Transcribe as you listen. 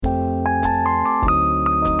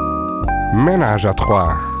Ménage à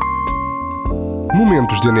Trois.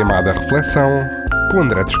 Momentos de animada reflexão com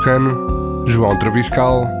André Toscano, João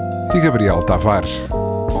Troviscal e Gabriel Tavares.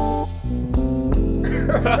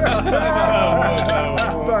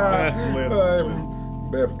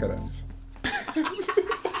 Bebe, caraças.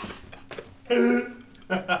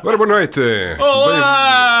 Ora, boa noite!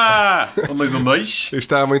 Olá! Mais um dois.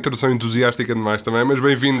 Está uma introdução entusiástica demais também, mas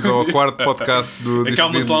bem-vindos ao quarto podcast do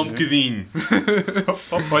Acalma-te lá um bocadinho.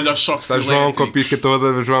 Olha os choques Está João com a pisca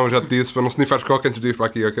toda, João já te disse, para não snifar coca antes de ir para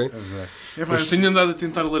aqui, ok? Eu tenho andado a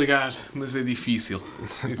tentar largar, mas é difícil.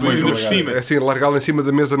 E depois ainda por cima. É assim, largá-lo em cima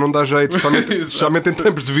da mesa não dá jeito, especialmente em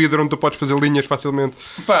tempos de vidro onde tu podes fazer linhas facilmente.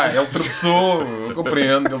 Pá, ele tropeçou, eu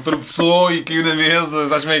compreendo, ele tropeçou e caiu na mesa,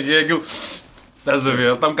 sabes como é que é aquilo? Estás a ver,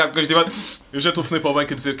 ele está um bocado constipado. Eu já estou a para o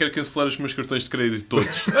banco a dizer quero cancelar os meus cartões de crédito todos.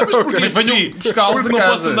 Mas porquê? Mas venham buscá-los Porque a não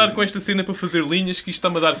casa. posso andar com esta cena para fazer linhas que isto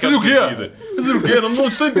está-me a dar cabo Fazer o de quê? vida. Fazer o quê? Não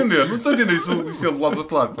estou a entender, não estou a entender isso disse ele lá do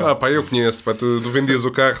outro lado. Pá. Ah pá, eu conheço, pá, tu vendias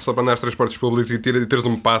o carro só para andar aos transportes públicos e teres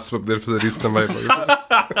um passo para poder fazer isso também. Muito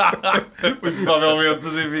provavelmente,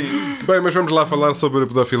 mas enfim. Bem, mas vamos lá falar sobre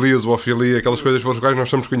pedofilia, zoofilia, aquelas coisas pelas quais nós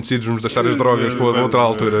somos conhecidos, vamos deixar as drogas para outra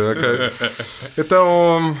altura, ok?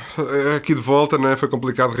 Então, aqui de volta, né? Foi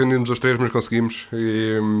complicado reunirmos os três, mas conseguimos.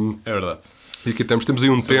 É verdade. E aqui temos aí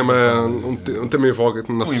um tema em voga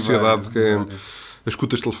na nossa sociedade, que é as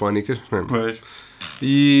escutas telefónicas. Né? Pois.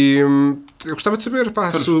 E eu gostava de saber,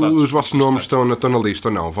 pá, se os vossos nomes estão na lista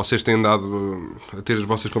ou não. Vocês têm dado a ter as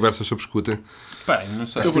vossas conversas sobre escuta? Pá, não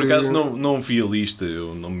sei. Eu por acaso não vi a lista,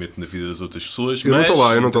 eu não me meto na vida das outras pessoas. Eu não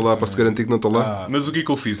estou lá, posso-te garantir que não estou lá. Mas o que é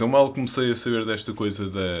que eu fiz? Eu mal comecei a saber desta coisa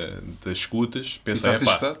das escutas. Pensei,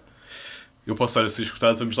 pá, eu posso estar a ser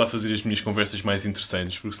escutado, vamos lá fazer as minhas conversas mais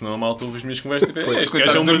interessantes, porque senão a malta ouve as minhas conversas e pensa, este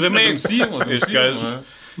gajo é um merdamento. Este gajo.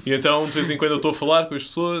 E então, de vez em quando eu estou a falar com as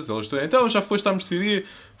pessoas, elas estão, então já foste à mercearia?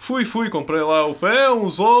 Fui, comprei lá o pão,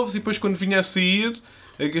 os ovos, e depois quando vinha a sair,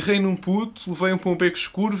 agarrei num puto, levei-o para um beco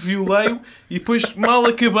escuro, violei-o, e depois mal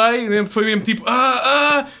acabei, foi mesmo tipo,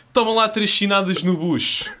 toma lá 3 chinadas no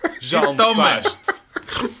bucho. Já almoçaste.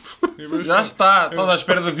 Já está, estás à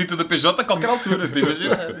espera da visita da PJ a qualquer altura, te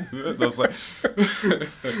imaginas? Não sei.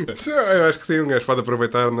 Eu acho que sim, um gajo pode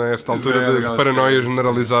aproveitar nesta altura de paranoia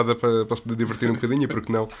generalizada para se poder divertir um bocadinho,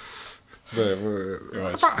 porque não? Eu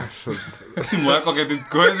acho A simular qualquer tipo de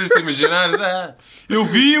coisas, te imaginar já. Eu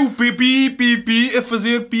vi o pipi a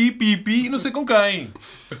fazer pipi não sei com quem.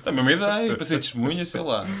 Está a mesma ideia, para ser testemunha, sei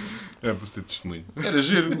lá. É para ser testemunho. Era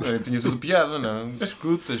giro, tinha sido piada, não?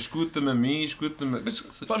 Escuta-me a mim, escuta-me. Mas,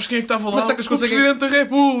 sabes quem é que estava lá? Mas será que eles o conseguem... Presidente da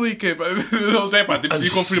República. Não sei, pá, temos de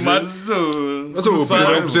confirmar. Mas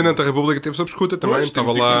o Presidente da República teve sob escuta também, Pois,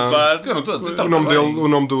 estava lá. O nome dele, o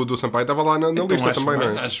nome do Sampaio estava lá na lista também, bem,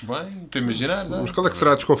 não é? Acho bem, tu imaginar. Mas qual é que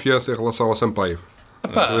será a desconfiança em relação ao Sampaio?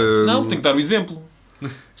 Não, tem que dar o exemplo.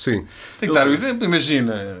 Sim. Tem que dar o exemplo,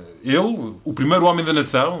 imagina. Ele, o primeiro homem da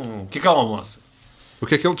nação, o que é que ele almoça? O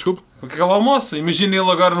que é que ele, desculpe? O que é que ele almoça? Imagina ele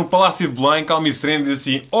agora no Palácio de Belém, calmo e sereno, diz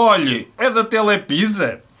assim: olha, é da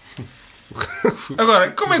Telepisa. Agora,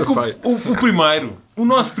 como é que o primeiro, o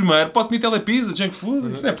nosso primeiro, pode comer Telepisa, junk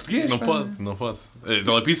food? Isso não é português? Não pode. A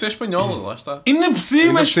Telepisa é espanhola, lá está. E nem por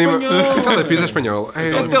cima é espanhol. Telepisa é espanhol.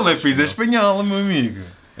 A Telepisa é espanhola, meu amigo.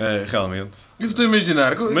 Realmente. Eu estou a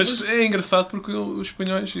imaginar. Mas é engraçado porque os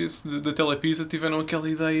espanhóis da Telepisa tiveram aquela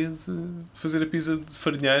ideia de fazer a pizza de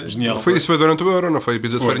farinheira. Genial. Isso foi durante o Euro, não foi? A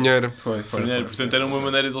pizza de farinheira. Foi. Portanto, era uma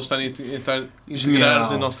maneira de eles estarem a tentar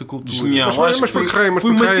integrar na nossa cultura. Genial. Mas foi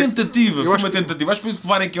uma tentativa. Foi uma tentativa. Acho que se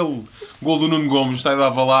levarem aquele gol do Nuno Gomes, está a dar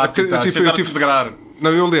lá, tentar se integrar.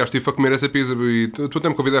 Não, eu aliás estive a comer essa pizza e tu até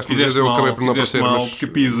me convidaste, mas eu acabei por não aparecer.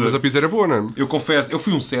 Mas a pizza era boa, não é? Eu confesso, eu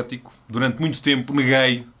fui um cético. Durante muito tempo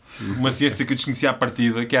neguei uma ciência que eu desconhecia à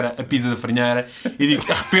partida, que era a pizza da farinheira, e digo,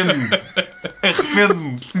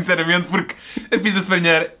 arrependo-me, sinceramente, porque a pizza de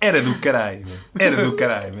farinheira era do caralho,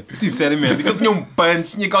 sinceramente. Aquilo tinha um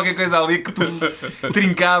punch, tinha qualquer coisa ali que tu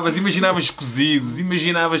trincavas, imaginavas cozidos,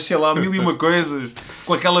 imaginavas, sei lá, 1001 coisas,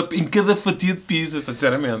 com aquela, em cada fatia de pizza,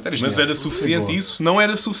 sinceramente. Era genial. Mas era suficiente isso? Não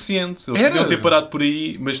era suficiente. Eles podiam ter parado por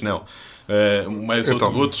aí, mas não.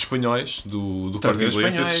 Outros espanhóis do Corte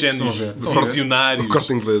Inglês, esses géneros visionários. O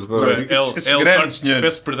Corte Inglês,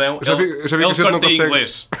 peço perdão, já vi que a gente não consegue.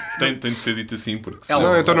 Inglês. Tem de ser dito assim, porque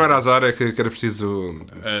não, então não era azar, é que era preciso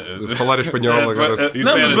falar espanhol agora. Isso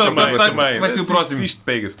era também. Vai ser o próximo. Isto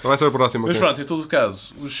pega-se. Vai ser o próximo. Mas pronto, em todo o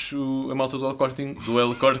caso, a malta do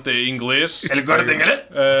El Corte Inglês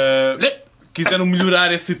quiseram melhorar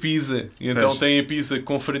essa pizza. E então tem a pizza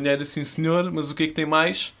com farinheira, sim senhor, mas o que é que tem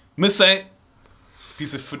mais? Maçã.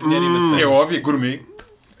 Pizza farinheira e maçã. É óbvio, é gourmet.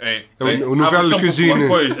 É. O nouvelle cuisine.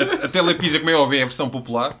 Pois, a Telepisa, como é óbvio, é a versão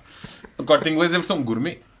popular. O Corte Inglês é a versão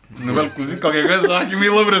gourmet. No Belo Cozinho, qualquer coisa, há aqui uma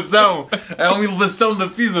elaboração. É uma elevação da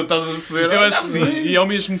pizza, estás a perceber? Eu acho que sim. E ao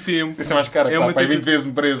mesmo tempo... Isso é mais caro, uma 20 vezes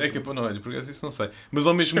o preço. É que, não, olha, por isso não sei. Mas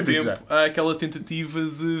ao mesmo tempo há aquela tentativa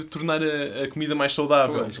de tornar a comida mais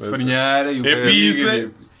saudável. Pois, farinhar e o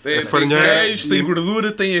pizza... Tem queijo, tem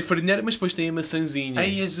gordura, tem a farinheira, mas depois tem a maçãzinha.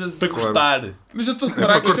 Para cortar. Mas eu estou a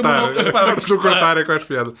reparar que isto é uma nova... cortar é quase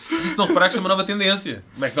piada. Mas estão a reparar que isto é uma nova tendência.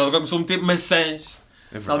 O McDonald's agora começou a meter maçãs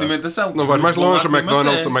na alimentação. Não vais mais longe, o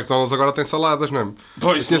McDonald's agora tem saladas, não é?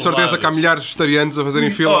 Pois, tenho certeza que há milhares de vegetarianos a fazerem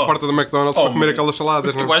fila à porta do McDonald's para comer aquelas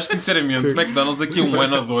saladas, não é? Eu acho que, sinceramente, o McDonald's daqui a 1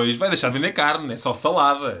 ano ou 2 vai deixar de vender carne, é só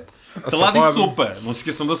salada. Salada e sopa. Não se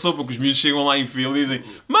esqueçam da sopa, que os miúdos chegam lá em fila e dizem: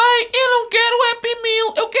 mãe, eu não quero o Happy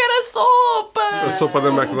Meal, eu quero a sopa. A sopa da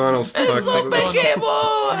McDonald's. A sopa que é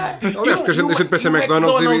boa. Aliás, porque a gente pensa em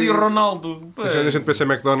McDonald's e o Ronaldo. A gente pensa em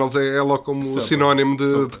McDonald's é logo como sinónimo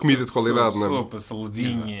de comida de qualidade, não é? Sopa,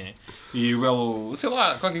 saladinha. E o belo, sei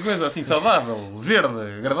lá, qualquer coisa assim saudável, verde,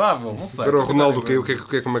 agradável, não sei. Agora o Ronaldo, o que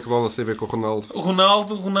é que o McDonald's tem a ver com o Ronaldo? O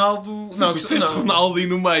Ronaldo... Não, disseste Ronaldo e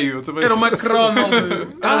no meio também. Era o McRonald.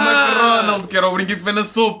 Era o McRonald, que era o brinquedo que vem na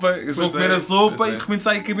sopa. Eles vão comer a sopa e de repente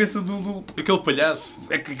sai a cabeça do... Aquele palhaço.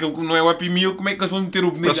 É que aquele não é o Happy Meal, como é que eles vão meter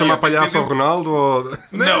o boneco? Estás a chamar palhaço ao Ronaldo? Ou...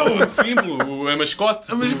 Não, o símbolo, a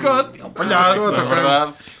mascote. A mascote, é um palhaço, não é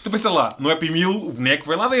verdade? Então pensa lá, no Happy Meal o boneco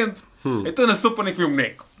vem lá dentro. Então na sopa onde é que vem o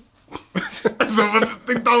boneco? A sopa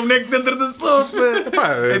tem que estar o boneco dentro da sopa.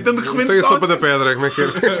 Então de repente tem a sopa da pedra, como é que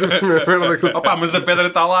é? Opa, mas a pedra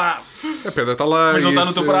está lá. A pedra está lá, mas não está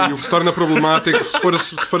no teu prato. E o que se torna problemático se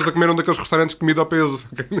fores a comer um daqueles restaurantes de comida ao peso.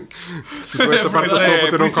 Tipo, esta parte da sopa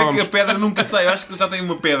tu não comes. Que a pedra nunca sai. Eu acho que já tem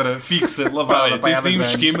uma pedra fixa, lavada. Tens aí um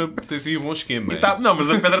esquema, tens aí um bom esquema. Não, mas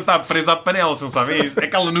a pedra está presa à panela, se não sabem isso. É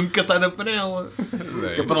que ela nunca sai da panela.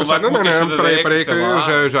 Que é para não levar com uma caixa de areia, que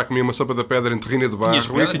eu já comi uma sopa da pedra em terrina de barro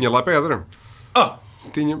e tinha lá pedra.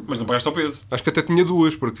 Tinha. Mas não pagaste ao peso. Acho que até tinha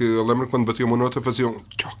duas, porque eu lembro que quando batia uma nota faziam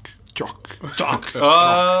choque.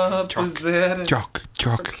 Pois era. Choque.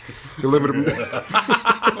 Eu lembro-me.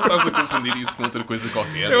 Não estás a confundir isso com outra coisa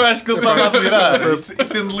qualquer. Eu acho que ele estava a delirar. Isso é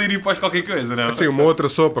delírio pós qualquer coisa, não? Assim, uma outra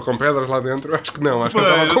sopa com pedras lá dentro, acho que não. Acho que não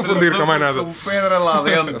estava a confundir com mais nada. Com pedra lá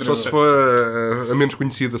dentro. Só se for a menos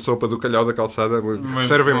conhecida sopa do Calhau da Calçada, que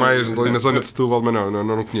servem mais ali na zona de Setúbal, mas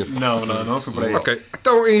não conheço. Não fui para aí. Ok,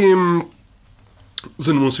 então os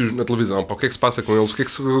anúncios na televisão, pá, o que é que se passa com eles? O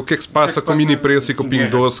que é que se passa com o mini preço e com o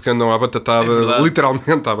pingo doce que andam à batatada,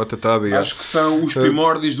 literalmente à batatada? Acho que são os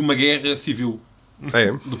primórdios de uma guerra civil,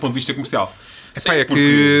 do ponto de vista comercial. É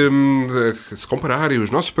que se compararem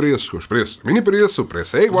os nossos preços com os preços do mini preço, o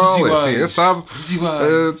preço é igual, é assim, é sábado.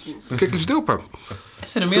 O que é que lhes deu, pá?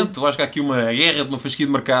 Sinceramente, eu acho que há aqui uma guerra de uma fasquia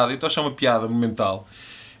de mercado e estou a achar uma piada momental.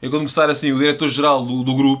 É quando começar assim o diretor-geral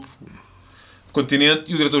do grupo do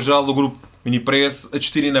Continente e o diretor-geral do grupo Mini Preço a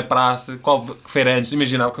discutirem na praça qual feira antes,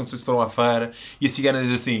 imaginava que não sei se foram à feira e a cigana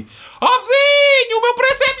diz assim: vizinho, o meu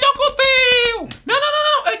preço é melhor que o teu!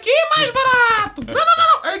 Não, aqui é mais barato!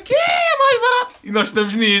 Não, aqui é mais barato! E nós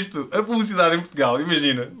estamos nisto, a publicidade em Portugal,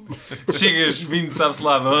 imagina, chegas vindo, sabe-se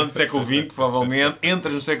lá de onde, século XX provavelmente,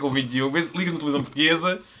 entras no século XXI, ligas na televisão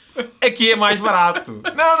portuguesa. Aqui é mais barato.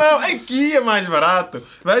 Não, aqui é mais barato.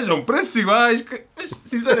 Vejam, preços iguais. Mas,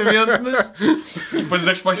 sinceramente, depois a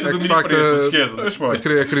resposta do mini preço, não se esqueçam.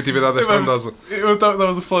 A criatividade é estrondosa. Eu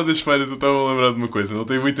estava a falar das feiras, eu estava a lembrar de uma coisa, não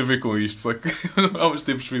tem muito a ver com isto, só que há uns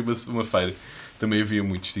tempos fui uma feira. Também havia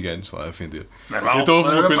muitos ciganos lá a vender. Então houve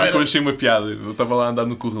uma coisa que eu achei uma piada. Eu estava lá a andar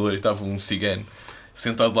no corredor e estava um cigano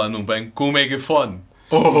sentado lá num banco com um megafone.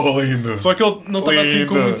 Oh, lindo! Só que ele não estava assim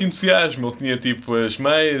com muito entusiasmo. Ele tinha tipo as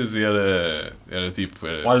meias e era tipo...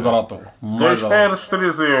 mais barato. 2 pares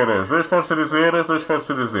 3 euros, 2 pares 3 euros, 2 pares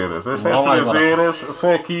 3 euros, 2 pares 3 euros,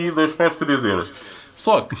 só aqui 2 pares 3 euros.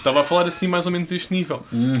 Só que estava a falar assim mais ou menos este nível.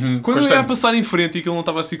 Quando eu ia a passar em frente e aquilo não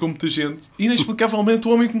estava assim com muita gente, inexplicavelmente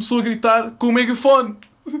o homem começou a gritar com o megafone.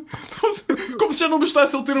 Como se já não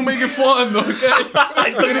bastasse ele ter um megafone, ok?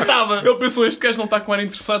 Ele gritava. Ele pensou: este gajo não está com ar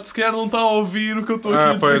interessado, se calhar não está a ouvir o que eu estou aqui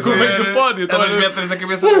a dizer com o megafone. Então, 2 metros da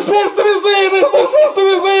cabeça. 2 pares 3 euros, 2 pares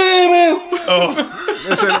 3 euros.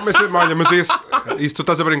 Mas isso tu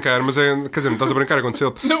estás a brincar, mas quer dizer, não estás a brincar,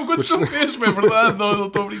 aconteceu. Não aconteceu mesmo, é verdade, não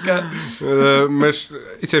estou a brincar. Mas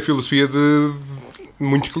isso é a filosofia de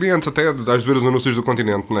muitos clientes, até às ver os anúncios do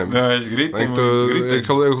Continente, não é? Gritem.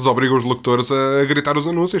 Eles obrigam os locutores a gritar os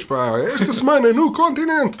anúncios, pá, esta semana no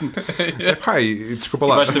Continente. Desculpa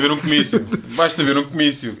lá. Basta ver um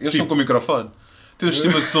comício. Eles estão com o microfone. Tem um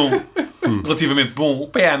sistema de som relativamente bom. O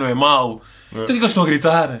PA não é mau. Então o que eles estão a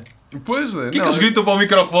gritar? Pois é. O que é que eles gritam para o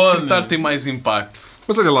microfone? Gritar tem mais impacto.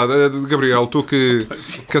 Mas olha lá, Gabriel, tu que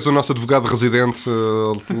és o nosso advogado residente,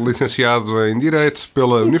 licenciado em Direito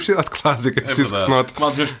pela Universidade Clássica, preciso que se note. Mal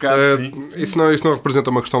dos meus pecados, isso não representa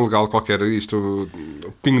uma questão legal qualquer. Isto,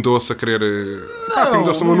 o Pingo Doce a querer... Pingo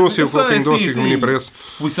Doce, um anúncio com o Pingo Doce e o mini preço.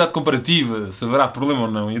 Publicidade comparativa, se haverá problema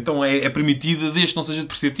ou não. Então é permitida desde que não seja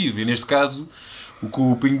depreciativo. E neste caso, o que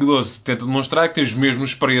o Pingo Doce tenta demonstrar é que tem os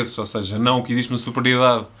mesmos preços. Ou seja, não que existe uma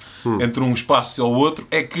superioridade entre um espaço e o outro,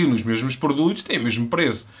 é que nos mesmos produtos tem o mesmo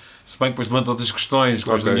preço. Se bem que depois levanta outras questões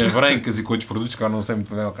com as linhas brancas e com outros produtos que eu não sei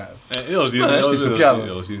muito bem ao caso. Eles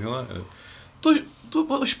dizem lá...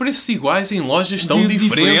 Os preços iguais em lojas estão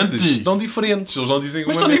diferentes. Estão diferentes. Eles não dizem...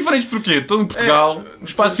 Mas estão diferentes porquê? Estão em Portugal, o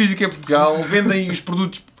espaço físico é Portugal, vendem os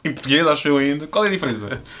produtos em português, acho eu ainda. Qual é a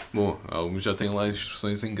diferença? Bom, alguns já têm lá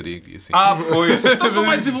instruções em grego e assim. Pois. Então são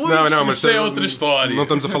mais evoluídos. Não, mas isso é outra história. Não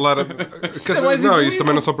estamos a falar... Isso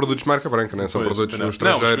também não são produtos de marca branca, né? São produtos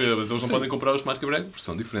estrangeiros. Não, mas eles não podem comprar os de marca branca porque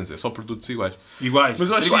são diferentes. É só produtos iguais. Mas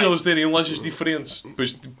eu acho que eles terem lojas diferentes.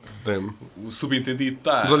 Depois o subentendido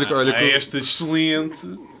está esta excelente,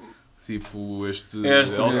 tipo este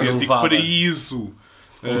autêntico paraíso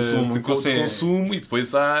de consumo, e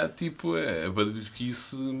depois há tipo a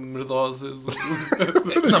badalhoquice merdosa.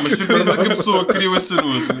 Não, mas certeza que a pessoa que criou esse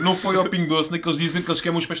anúncio não foi ao Pingo Doce naqueles dizem que eles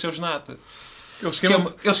queimam os pastéis de nata.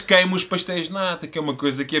 Eles queimam os pastéis de nata, que é uma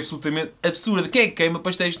coisa que é absolutamente absurda. Quem é que queima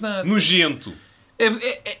pastéis de nata? Nojento.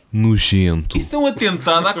 Nojento. Isso é um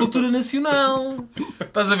atentado à cultura nacional.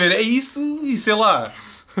 Estás a ver? É isso e sei lá.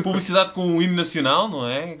 Publicidade com o hino nacional, não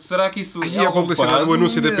é? Será que isso... E a publicidade do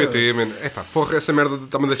anúncio da PT, mano. Porra, essa merda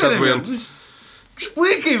está-me a deixar doente.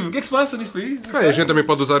 Expliquem-me, o que é que se passa neste país? A gente também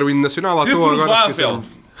pode usar o hino nacional à toa agora.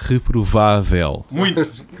 Reprovável. Muito.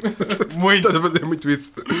 Estás a fazer muito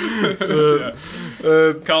isso.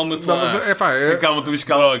 Calma-te lá. Calma, tu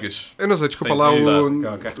biscal drogas. Eu não sei, desculpa lá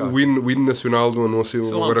o hino nacional do anúncio,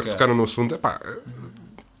 agora que tocaram no assunto.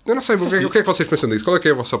 Eu não sei, o que é que vocês pensam disso? Qual é que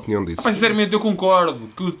é a vossa opinião disso? Sinceramente, eu concordo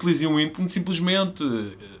que utilizem o hino porque simplesmente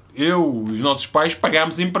eu e os nossos pais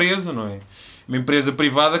pagámos a empresa, não é? Uma empresa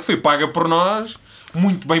privada que foi paga por nós,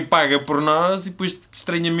 muito bem paga por nós, e depois,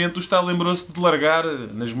 estranhamente, o Estado lembrou-se de largar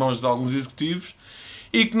nas mãos de alguns executivos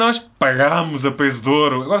e que nós pagámos a peso de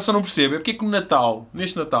ouro. Agora só não percebo, é porque é que no Natal,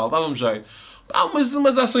 neste Natal, dava-me jeito.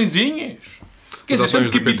 Umas açõezinhas. Quer dizer, tanto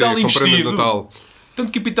capital investido. Tanto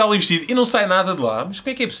capital investido e não sai nada de lá. Mas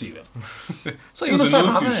como é que é possível? Não sai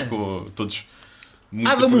nada. Todos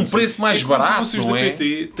dá-me um preço mais barato, os anúncios não da é?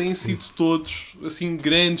 PT têm sido todos, assim,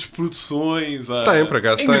 grandes produções. Tem, por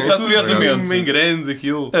acaso, tem. Bem grande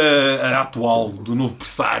aquilo. A atual, do novo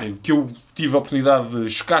pressário, que eu tive a oportunidade de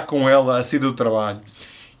chocar com ela à saída do trabalho.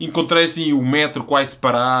 Encontrei, assim, o metro quase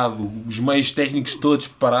separado, os meios técnicos todos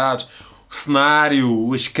preparados, o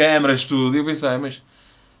cenário, as câmaras, tudo. E eu pensei, mas...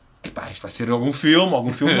 isto vai ser algum filme.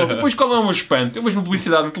 Depois qual é o meu espanto? Eu vejo uma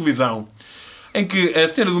publicidade na televisão em que a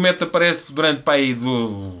cena do metro aparece durante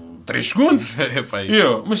 3 segundos.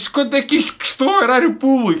 Mas quanto é que isto custou? Horário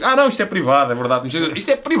público. Não, isto é privado, é verdade.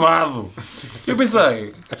 Isto é privado. Eu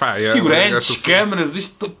pensei, figurantes, câmaras,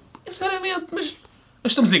 isto... Sinceramente, mas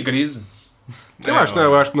nós estamos em crise. Eu acho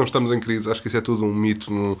que não estamos em crise. Acho que isso é tudo um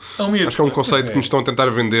mito. Acho que é um conceito que nos estão a tentar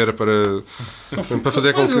vender para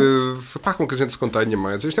fazer com que a gente se contenha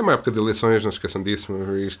mais. Isto é uma época de eleições, não se esqueçam disso.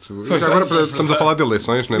 Agora estamos a falar de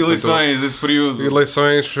eleições, né? Eleições, esse período.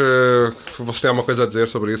 Vocês têm alguma coisa a dizer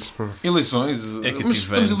sobre isso? Eleições? Mas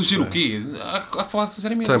estamos a eleger o quê? Há que falar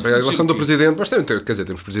sinceramente. A eleição do presidente, mas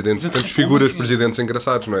temos presidentes, temos figuras presidentes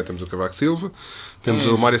engraçados, não é? Temos o Cavaco Silva, temos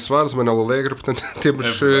o Mário Soares, o Manuel Alegre, portanto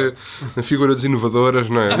temos figuras inovadoras,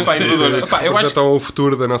 não é? Eu acho que estão ao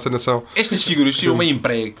futuro da nossa nação. Estas figuras tinham meio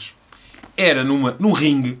empregos. Era num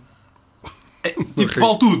ringue. Tipo,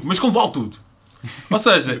 vale tudo, mas como vale tudo. Ou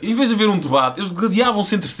seja, em vez de haver um debate, eles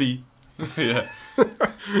gladiavam-se entre si.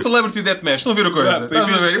 Celebrity Deathmatch, estão a ver a coisa? Exato.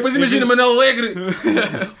 Estás a ver? E depois imagina Manuel Alegre.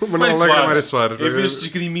 Manuel Alegre e Mário Soares. Em vez de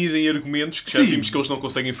esgrimirem argumentos, que já vimos que eles não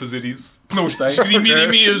conseguem fazer isso, não os têm. Esgrimirem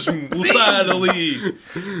mesmo, lutar ali.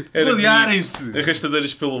 Gladiarem-se.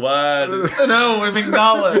 Arrastadeiras pelo ar. Não, é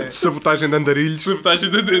bengala. Sabotagem de andarilhos. Deve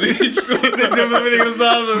ser uma coisa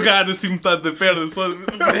engraçada. Serrar assim metade da perna só.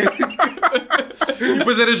 E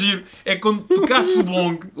depois era giro. É quando tocasse o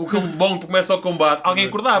bong, aquele bong começa o combate, alguém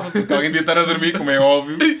acordava, porque alguém devia estar a dormir, como é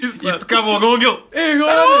óbvio. E tocava o gong e ele... É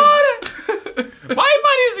agora! Vai,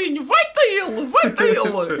 Marizinho, vai-te a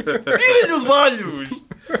ele! Tira-lhe os olhos!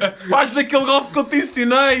 Faz daquele golpe que eu te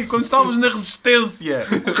ensinei quando estávamos na resistência.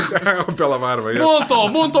 Pela barba.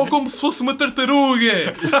 Monta-o como se fosse uma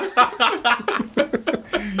tartaruga.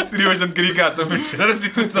 Seria bastante caricato, mas era a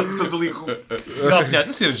situação de todos ali com...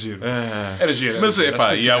 Mas era giro. Era giro. Mas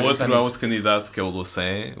e há outro candidato que é o Louçã.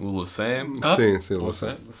 Sim, o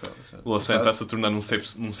Louçã. O Louçã está-se a tornar um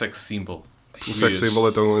sex symbol. O sex symbol,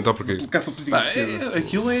 então porquê?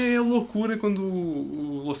 Aquilo é loucura quando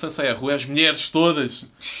o Louçã sai à rua, as mulheres todas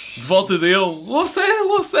de volta dele. Louçã!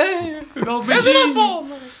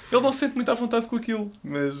 Ele não se sente muito à vontade com aquilo,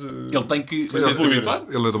 mas... Ele tem que...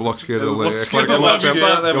 Ele é do Bloco de Esquerda. É claro que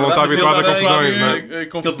ele não está habituado a confusões, não é?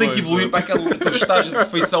 Ele tem que evoluir para aquele estágio de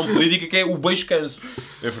perfeição política que é o beijo canso.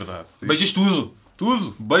 É verdade. Beijas tudo.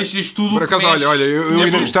 Beijas tudo. Por acaso, olha, eu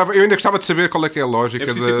ainda gostava de saber qual é que é a lógica. É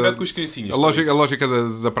preciso ter cuidado com os criancinhos. A lógica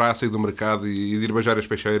da praça e do mercado e de ir beijar as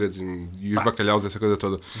peixeiras e os bacalhaus, essa coisa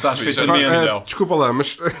toda. Desculpa lá,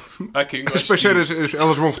 mas as peixeiras,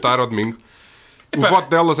 elas vão votar ao domingo. O voto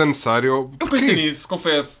delas é necessário. Eu pensei nisso,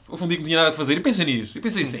 confesso. Houve um dia que não tinha nada a fazer. Eu pensei nisso. Eu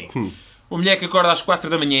pensei assim. Uma mulher que acorda às 4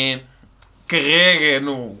 da manhã, carrega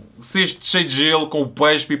no cesto cheio de gelo com o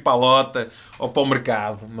peixe para ir para a lota ou para o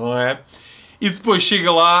mercado, não é? E depois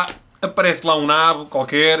chega lá, aparece lá um nabo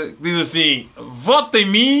qualquer, que diz assim: vota em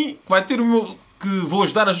mim, que vai ter o meu... que vou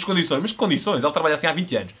ajudar nas suas condições. Mas que condições? Ela trabalha assim há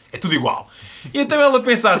 20 anos. É tudo igual. E então ela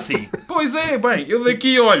pensa assim: pois é, bem, eu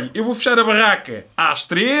daqui, olho, eu vou fechar a barraca às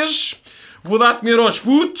 3, vou dar de comer aos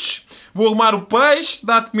putos, vou arrumar o peixe,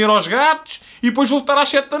 dar de comer aos gatos e depois vou voltar às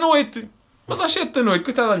 7 da noite. Mas às 7 da noite,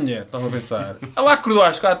 coitada da mulher, estão a pensar. Ela acordou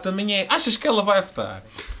às 4 da manhã, achas que ela vai votar?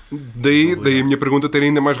 Daí a minha pergunta ter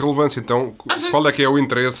ainda mais relevância. Então, qual é que é o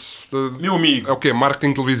interesse? Meu amigo. É o quê?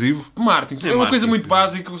 Marketing televisivo? Marketing. É uma coisa muito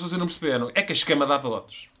básica que vocês não perceberam. É que a escama dá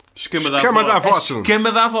votos. Escama dá voto. A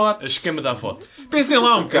escama dá votos. A escama dá voto. Pensem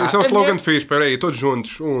lá um bocado. Isso é um slogan de fixe. Espera aí, todos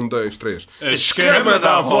juntos. 1, 2, 3. A escama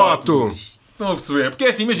dá voto. Estão a perceber? Porque é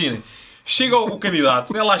assim, imaginem. Chega o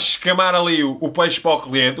candidato, vai lá escamar ali o peixe para o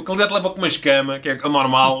candidato leva com uma escama, que é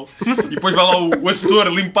normal, e depois vai lá o assessor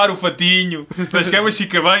limpar o fatinho das escamas,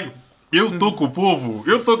 fica bem. Eu estou com o povo,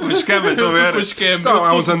 eu estou com as escamas, estão a ver? Então,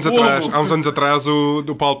 há uns anos atrás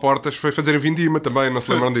o Paulo Portas foi fazer vindima também, não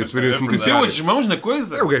se lembram disso? Viram esse noticiário? Deu as mãos na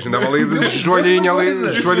coisa? O gajo andava ali de joelhinho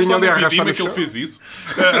ali a arrastar no que ele fez isso.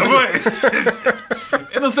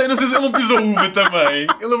 Eu não sei se ele não pisou uva também.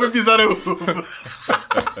 Ele não vai pisar a uva.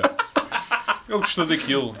 Ele gostou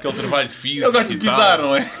daquilo, aquele trabalho físico. Ele gosta de pisar,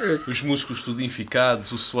 não é? Os músculos tudo inficados,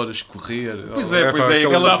 o suor a escorrer. Pois é,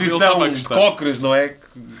 aquela posição de cócoras, não é?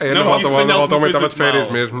 Não, também estava de férias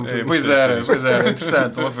mesmo. Pois era,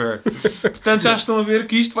 interessante, estão a ver. Portanto, já estão a ver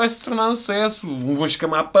que isto vai se tornar um sucesso. Um vai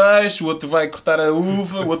escamar peixe, o outro vai cortar a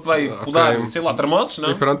uva, o outro vai podar, sei lá, termossos,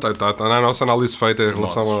 não? E pronto, está na nossa análise feita em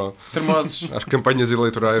relação às campanhas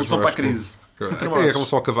eleitorais. Solução para a crise. Em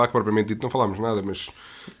relação ao cavaco, propriamente dito, não falámos nada, mas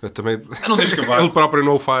também não deixes cavaco. Ele próprio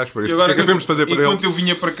não o faz. Por isso. Agora, o que é que devemos fazer para ele? Enquanto eu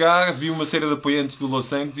vinha para cá, vi uma série de apoiantes do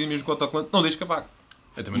Louçã que diziam mesmo que o autocolante não deixes cavaco.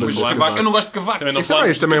 Eu também não gosto de cavaco.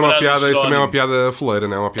 Isso também é uma piada foleira,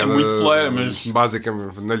 não é? Uma piada muito foleira, mas básica.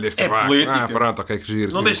 Não lhe deixes cavaco. Política. Pronto, ok, que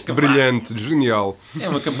giro. Não deixes cavaco. Brilhante, genial. É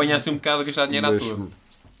uma campanha assim um bocado a gastar dinheiro à toa.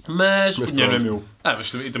 Mas o dinheiro é meu.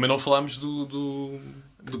 Mas também não falámos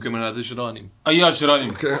do camarada Jerónimo. Aí, ó,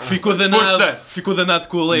 Jerónimo. Ficou danado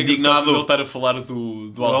com o alegre. Indignado. Ele estar a falar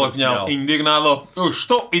do Álvaro Cunhal. Indignado. Eu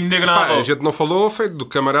estou indignado. A gente não falou, foi do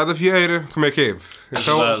camarada Vieira. Como é que é?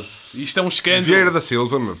 Então, isto é um escândalo. Vieira da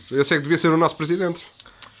Silva, esse é que devia ser o nosso presidente.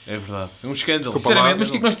 É verdade. É um escândalo. Sinceramente, mas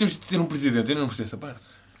o que é que nós temos de ter um presidente? Eu não percebi essa parte.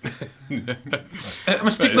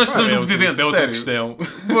 Mas porquê que nós precisamos de um presidente? Isso é outra questão.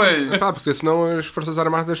 Porque senão as Forças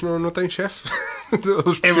Armadas não têm chefe.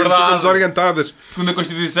 É verdade. Ficam desorientadas. Segundo a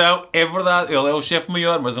Constituição, é verdade. Ele é o chefe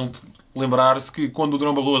maior. Mas vão lembrar-se que quando o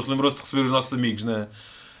Durão Barroso lembrou-se de receber os nossos amigos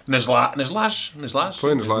nas lajes.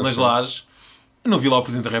 Foi nas lajes. Não vi lá o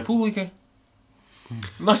Presidente da República.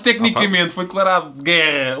 Nós tecnicamente foi declarado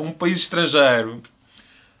guerra a um país estrangeiro.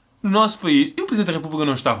 No nosso país, e o Presidente da República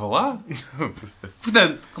não estava lá.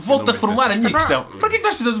 Portanto, volto a formar a minha questão. Para que é que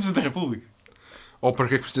nós precisamos do Presidente da República? Ou para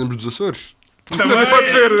que é que precisamos dos Açores? Também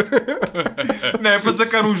pode ser. Não é para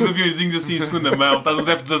sacar uns aviõezinhos assim em segunda mão. Estás uns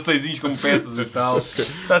F-16 como peças e tal.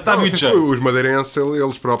 Está muito chato. Os madeirenses,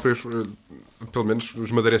 eles próprios, pelo menos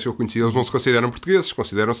os madeirenses que eu conheci, eles não se consideram portugueses,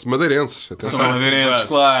 consideram-se madeirenses. São madeirenses,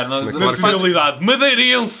 claro. Nacionalidade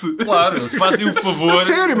madeirense. Claro, eles fazem o favor.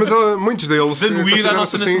 Sério, mas muitos deles de anuir a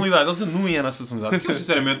nossa nacionalidade. Eles anuem a nossa nacionalidade. Porque,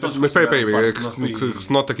 sinceramente, mas espera, que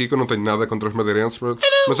se nota aqui que eu não tenho nada contra os madeirenses,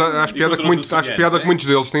 mas acho piada que muitos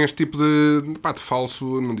deles têm este tipo de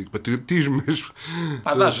falso, não digo patriotismo,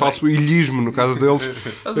 mas falso ilhismo no caso deles.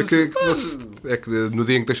 É que no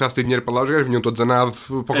dia em que deixasse de dinheiro para lá, os gajos vinham todos a nado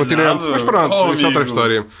para o continente. Mas pronto. isso é outra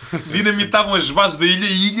história. Dinamitavam as bases da ilha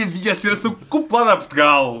e a ilha ia ser acoplada a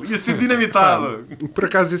Portugal. Ia ser dinamitada. Por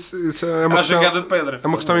acaso, isso é uma questão, jangada de pedra. É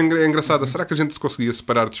uma questão engraçada. Será que a gente se conseguia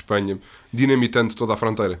separar de Espanha dinamitando toda a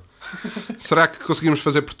fronteira? Será que conseguimos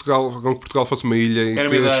fazer Portugal com que Portugal fosse uma ilha e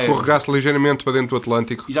que escorregasse ligeiramente para dentro do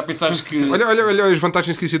Atlântico? E já pensaste que... Olha as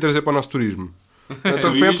vantagens que isso ia trazer para o nosso turismo. De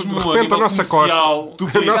repente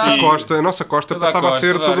a nossa costa passava a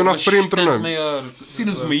ser todo o nosso perímetro, não é?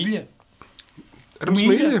 Sim-nos uma ilha? Éramos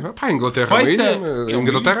uma ilha. Pá, a Inglaterra é uma ilha.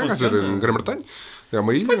 Inglaterra, quer dizer, Grã-Bretanha. É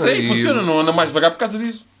uma ilha. Pois é, e funciona, não anda mais devagar por causa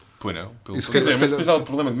disso. Pois não. Quer dizer, mas depois há o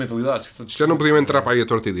problema de mentalidades. Já não podiam entrar para aí a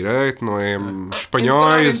torta e direito, não é?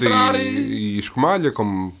 Espanhóis e escumalha,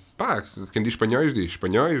 como... Pá, quem diz espanhóis, e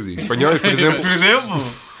espanhóis, por exemplo. Por exemplo?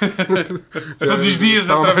 Todos os dias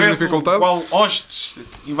atravessam qual hostes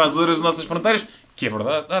invasoras das nossas fronteiras. Que é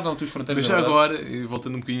verdade. Não, tuas fronteiras. Mas já agora,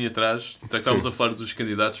 voltando um bocadinho atrás, até que estávamos a falar dos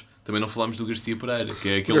candidatos, também não falámos do Garcia Pereira, que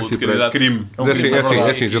é aquele outro candidato. Crime.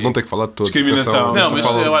 É assim, já não tem que falar de todos. Discriminação. Não, mas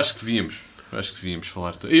eu acho que devíamos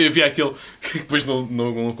falar. E havia aquele que depois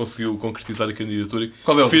não conseguiu concretizar a candidatura.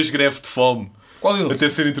 Qual deles? Fez greve de fome. Qual deles? Até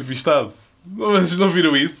ser entrevistado. Vocês não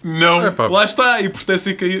viram isso? Não. Lá está, a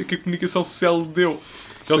importância que a comunicação social lhe deu.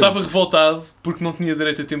 Ele estava revoltado porque não tinha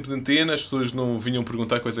direito a tempo de antena, as pessoas não vinham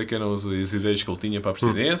perguntar quais é que eram as ideias que ele tinha para a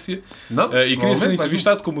presidência. E queria ser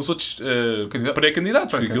entrevistado como os outros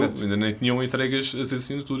pré-candidatos, porque ainda nem tinham entregues as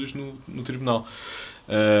assinaturas no tribunal.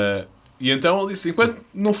 E então ele disse, enquanto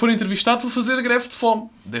não for entrevistado, vou fazer greve de fome.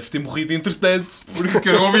 Deve ter morrido entretanto. Porque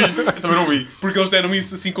eu não ouvi isso. Eu também não vi. Porque eles deram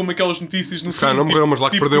isso assim como aquelas notícias no fim. Não morreu, mas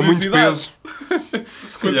lá que perdeu muito peso.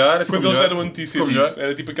 Se calhar, quando eles deram a notícia disso,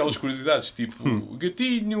 era tipo aquelas curiosidades, tipo, o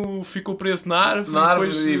gatinho ficou preso na árvore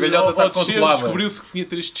depois, e velhota está consolada. Descobriu-se que tinha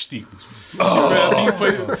 3 testículos.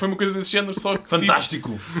 Assim, foi uma coisa desse género, só que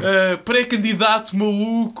fantástico. Tipo, pré-candidato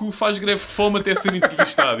maluco faz greve de fome até ser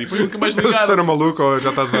entrevistado e depois nunca mais ligaram. Disseram maluco ou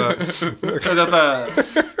já estás a... já está...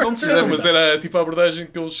 Não disseram, mas era tipo a abordagem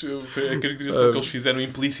que eles... A caracterização que eles fizeram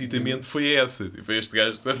implicitamente foi essa. Tipo, este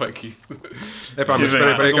gajo estava aqui. Mas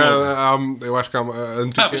espera aí, eu acho que há uma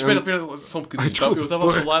notícia... Espera, só um bocadinho. Eu estava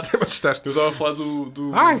a falar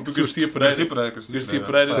do Garcia Pereira. Garcia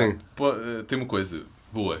Pereira tem uma coisa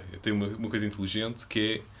boa, tem uma coisa inteligente, que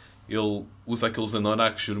é ele usa aqueles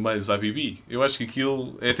anoracos vermelhos à Bibi. Eu acho que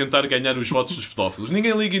aquilo é tentar ganhar os votos dos pedófilos.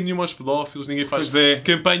 Ninguém liga nenhum aos pedófilos, ninguém faz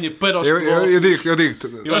campanha para os pedófilos. Eu digo.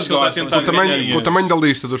 Eu acho que ele está a tentar ganhar o tamanho da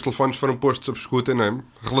lista dos telefones foram postos sob escuta, não é?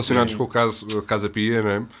 Relacionados com o caso Casa Pia, não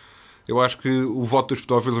é? Eu acho que o voto dos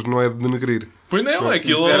pedófilos não é de denegrir. Pois não,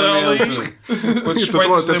 aquilo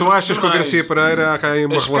tu achas que o Garcia Pereira há cá aí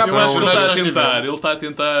uma relação... Eu acho que ele está a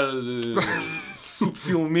tentar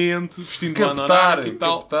subtilmente, vestindo de anorak e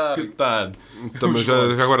tal, captar. Também, já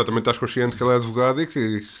agora também estás consciente que ele é advogado e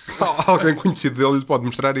que alguém conhecido dele lhe pode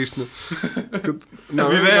mostrar isto. Não,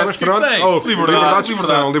 mas pronto. Liberdade de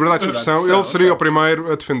expressão. Ele seria o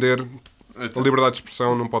primeiro a defender a liberdade de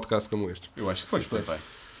expressão num podcast como este. Eu acho que sim, também.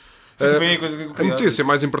 A notícia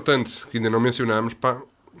mais importante que ainda não mencionámos,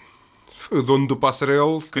 foi o dono do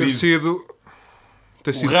Passarel ter sido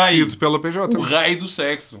detido pela PJ. O rei do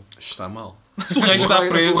sexo. Está mal. Se o rei está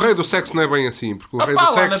preso... O rei do sexo não é bem assim, porque o rei do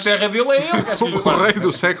sexo... Lá na terra dele é ele. O rei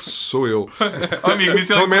do sexo sou eu. Amigo,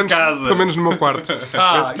 isso é em casa. Pelo menos no meu quarto.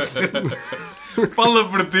 Isso fala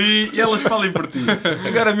por ti e elas falam por ti.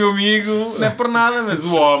 Agora, meu amigo, não é por nada, mas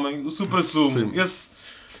o homem, o supra-sumo, esse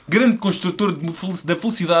grande construtor da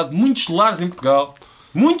felicidade de muitos lares em Portugal.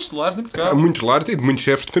 Muitos lares e de muitos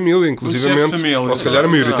chefes de família, inclusivamente. Ou se calhar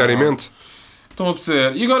maioritariamente. Estão a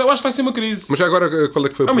perceber. E agora eu acho que vai ser uma crise. Mas já agora qual é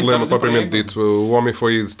que foi o problema propriamente dito? O homem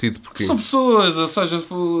foi detido por quê? São pessoas, ou seja,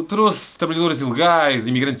 trouxe trabalhadores ilegais,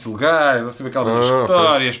 imigrantes ilegais, a saber aquela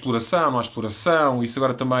história, exploração, não há exploração, isso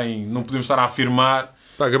agora também não podemos estar a afirmar.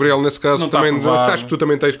 Gabriel, nesse caso, também, acho que tu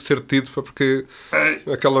também tens que ser detido, porque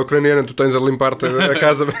aquela ucraniana tu tens a limpar-te a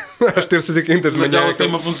casa às terças e quintas de manhã. Mas ela tem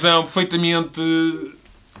uma função perfeitamente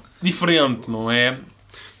diferente, não é?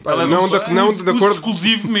 Não de acordo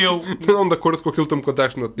exclusivo meu. Não de acordo com aquilo que tu me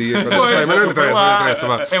contaste no outro dia. Mas não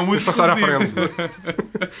interessa. É um uso passar à frente.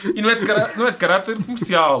 E não é de caráter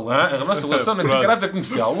comercial. A nossa relação não é de caráter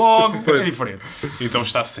comercial. Logo, é diferente. Então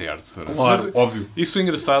está certo. Claro, óbvio. Isso foi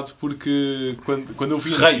engraçado porque quando eu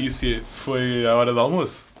vi a notícia foi à hora do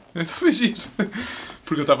almoço. Então foi giro.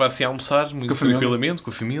 Porque eu estava assim a almoçar muito tranquilamente com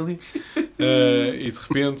a família e de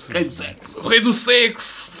repente o rei do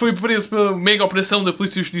sexo foi preso pela mega operação da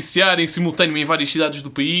Polícia Judiciária em simultâneo em várias cidades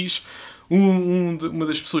do país. Uma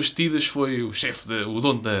das pessoas detidas foi o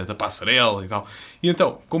dono da passarela e tal. E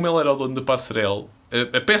então, como ele era o dono da passarela,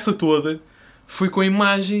 a peça toda foi com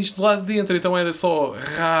imagens de lá de dentro. Então era só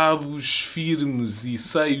rabos firmes e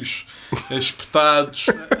seios espetados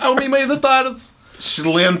à 1h30 da tarde.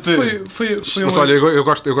 Excelente! Mas olha, eu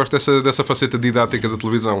gosto dessa faceta didática da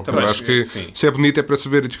televisão. Também eu acho que se é bonito é para se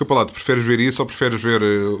ver. Desculpa lá, tu preferes ver isso ou preferes ver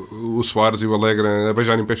o Soares e o Alegre a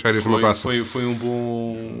beijarem peixeiras numa praça? Foi um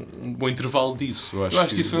bom intervalo disso. Eu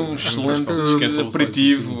acho que isso foi um excelente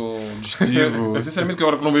aperitivo ou digestivo. Sinceramente, que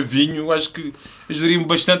agora que não bebo vinho, acho que ajudaria-me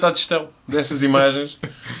bastante à digestão dessas imagens.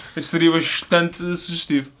 Isso seria bastante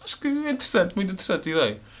sugestivo. Acho que é interessante, muito interessante a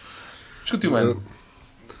ideia. Mas continuando.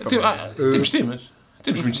 Temos temas.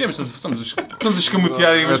 Temos muitos temas. Estamos a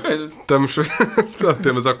escamotear aí umas coisas.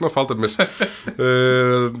 Temas é o que não falta, mas...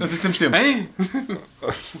 Não sei se temos tempo.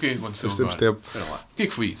 O que é que aconteceu temos tempo. Espera lá. O que é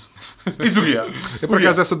que foi isso? Isso o que é? Por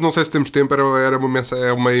acaso essa de não sei se temos tempo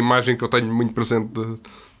é uma imagem que eu tenho muito presente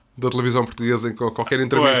da televisão portuguesa, em qualquer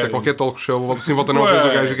entrevista, qualquer talk show, assim volta não vez o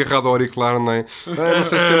gajo agarrado ao auricular, não é? Não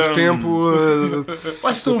sei se temos tempo.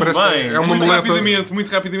 Acho que parece bem. É uma muleta.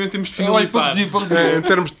 Muito rapidamente temos de finalizar. Em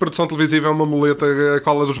termos de produção televisiva, é uma muleta a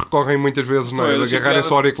qual eles recorrem muitas vezes, não é? De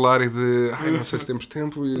agarrarem-se ao auricular e de não sei se temos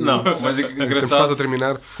tempo. Não, mas é engraçado. Quase a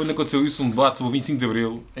terminar. Quando aconteceu isso, um debate sobre o 25 de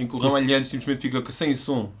Abril, em que o Ramalhante simplesmente fica sem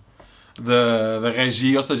som da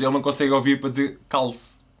regia, ou seja, ele não consegue ouvir para dizer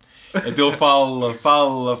cale-se. Então ele fala,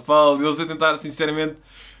 e eles a tentar, sinceramente,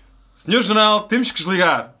 Senhor General, temos que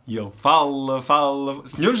desligar. E ele fala,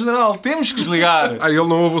 Senhor General, temos que desligar. Ele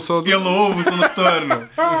não ouve o som. Ele não ouve o som do retorno.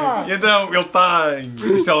 E então ele está em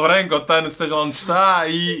Castelo Branco, ou está, não seja lá onde está,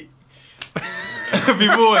 e...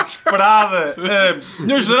 Vivou a desesperada.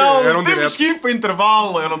 Senhor General, temos que ir para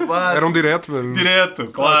intervalo. Era um direto, mano. Direto,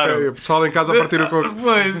 claro. Okay. O pessoal em casa a partir o coco.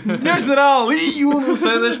 Senhor General, e o não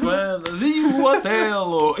sei das quantas, e o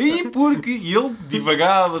hotel, e porque... E ele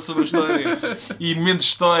divagava sobre a história. E momentos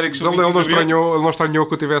históricos. Ele não estranhou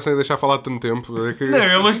que o tivessem a deixar falar tanto tempo. Não,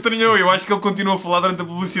 ele não estranhou. Eu acho que ele continuou a falar durante a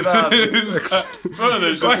publicidade.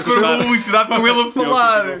 Eu acho que foi uma publicidade com ele a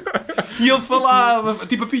falar. E ele falava,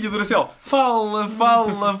 tipo a pilha do Duracell. Fala.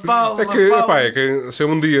 É que se eu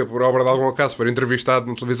um dia, por obra de algum acaso, for entrevistado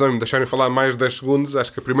na televisão e me deixarem falar mais de 10 segundos,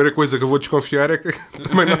 acho que a primeira coisa que eu vou desconfiar é que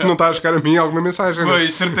também não está a chegar a mim alguma mensagem.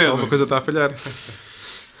 Pois, certeza. Alguma coisa está a falhar.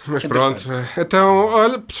 Mas pronto. Então,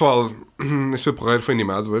 olha, pessoal, este foi porreiro, foi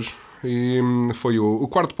animado hoje. E foi o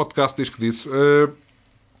quarto podcast disso que disse.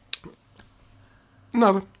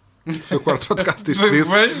 Nada. Foi o quarto podcast disso que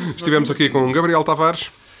disse. Estivemos aqui com Gabriel Tavares.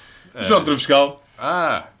 João Troviscal.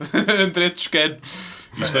 André Toscano.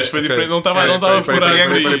 Isto hoje foi diferente, não estava por aí.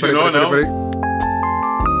 Não.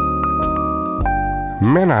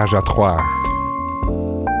 Ménage à Trois.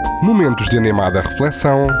 Momentos de animada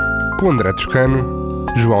reflexão com André Toscano,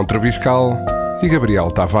 João Troviscal e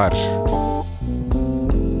Gabriel Tavares.